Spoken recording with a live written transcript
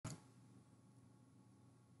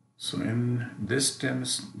So in this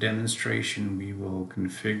demonstration, we will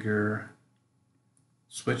configure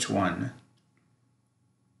switch 1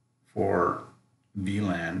 for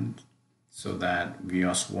VLAN so that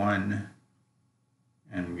VOS1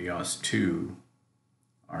 and VOS2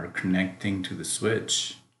 are connecting to the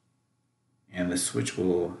switch, and the switch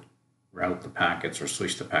will route the packets or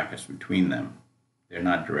switch the packets between them. They're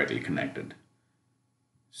not directly connected.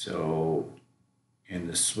 So in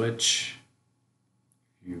the switch,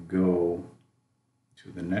 you go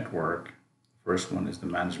to the network. First one is the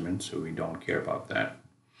management, so we don't care about that.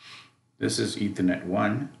 This is Ethernet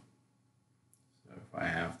 1. So if I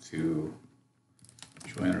have to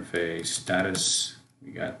show interface status,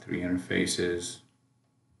 we got 3 interfaces.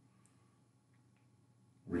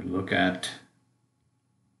 We look at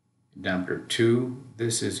adapter 2.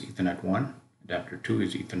 This is Ethernet 1. Adapter 2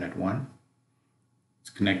 is Ethernet 1.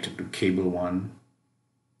 It's connected to cable 1.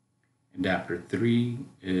 Adapter 3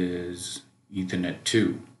 is Ethernet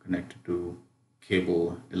 2, connected to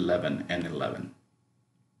cable 11 and 11.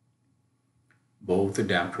 Both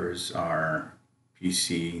adapters are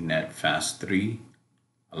PCNet Fast 3,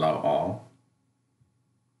 allow all.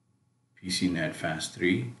 PCNet Fast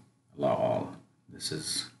 3, allow all. This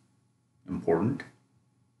is important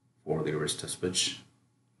for the Arista switch.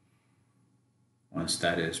 Once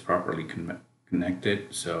that is properly connected,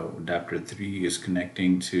 so adapter 3 is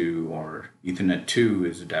connecting to, or Ethernet 2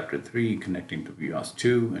 is adapter 3 connecting to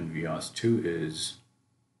VOS2, and VOS2 is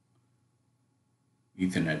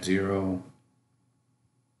Ethernet 0,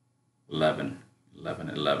 11, 11,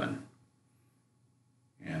 11.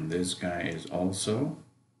 And this guy is also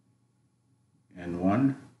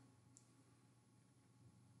N1,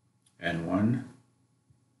 N1.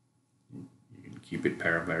 You can keep it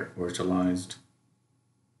virtualized.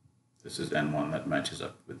 This is N1 that matches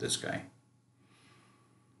up with this guy.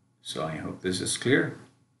 So I hope this is clear.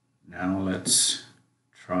 Now let's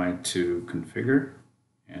try to configure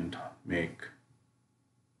and make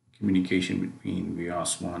communication between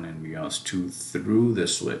VOS1 and VOS2 through the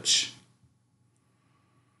switch.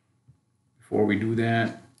 Before we do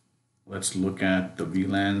that, let's look at the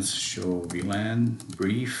VLANs. Show VLAN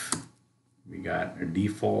brief. We got a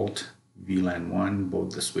default VLAN 1,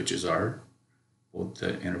 both the switches are. Both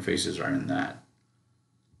the interfaces are in that.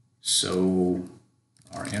 So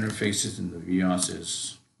our interfaces in the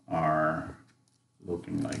VOSs are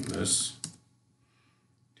looking like this.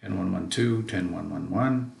 10.1.1.2,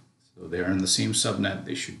 10.1.1.1. So they're in the same subnet.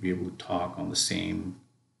 They should be able to talk on the same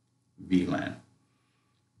VLAN.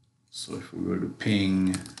 So if we were to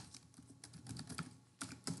ping,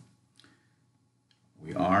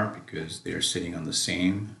 we are, because they're sitting on the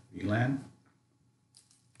same VLAN.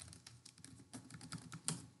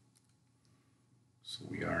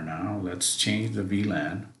 We are now. Let's change the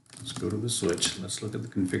VLAN. Let's go to the switch. Let's look at the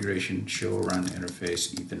configuration. Show run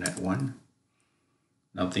interface Ethernet 1.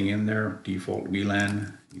 Nothing in there. Default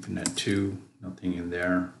VLAN. Ethernet 2. Nothing in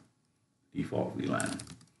there. Default VLAN.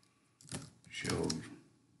 Show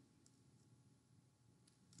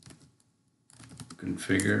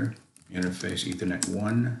configure interface Ethernet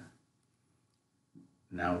 1.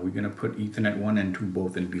 Now we're going to put Ethernet 1 and 2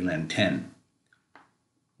 both in VLAN 10.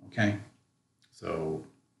 Okay. So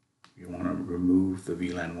you want to remove the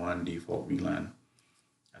VLAN 1 default VLAN.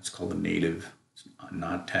 That's called a native. It's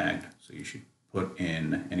not tagged. So you should put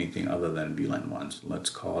in anything other than VLAN 1. So let's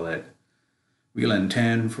call it VLAN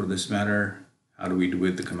 10 for this matter. How do we do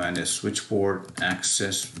it? The command is switch port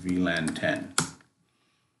access VLAN 10.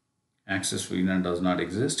 Access VLAN does not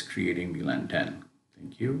exist, creating VLAN 10.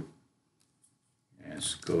 Thank you.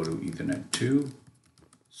 Let's go to Ethernet 2,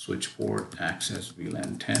 switch port access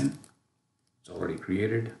VLAN 10. It's already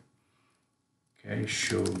created. Okay,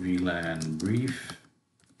 show VLAN brief.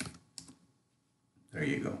 There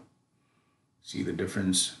you go. See the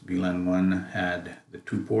difference? VLAN 1 had the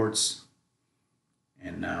 2 ports,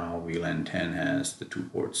 and now VLAN 10 has the 2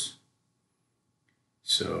 ports.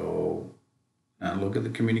 So now look at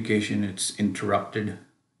the communication. It's interrupted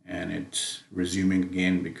and it's resuming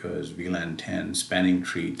again because VLAN 10 spanning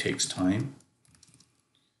tree takes time.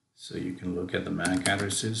 So you can look at the MAC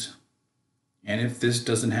addresses. And if this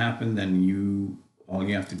doesn't happen, then all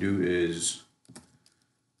you have to do is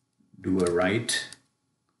do a write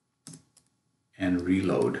and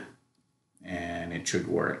reload, and it should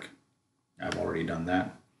work. I've already done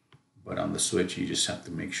that, but on the switch, you just have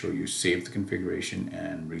to make sure you save the configuration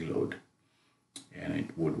and reload, and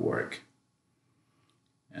it would work.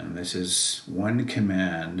 And this is one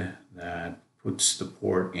command that puts the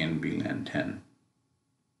port in VLAN 10.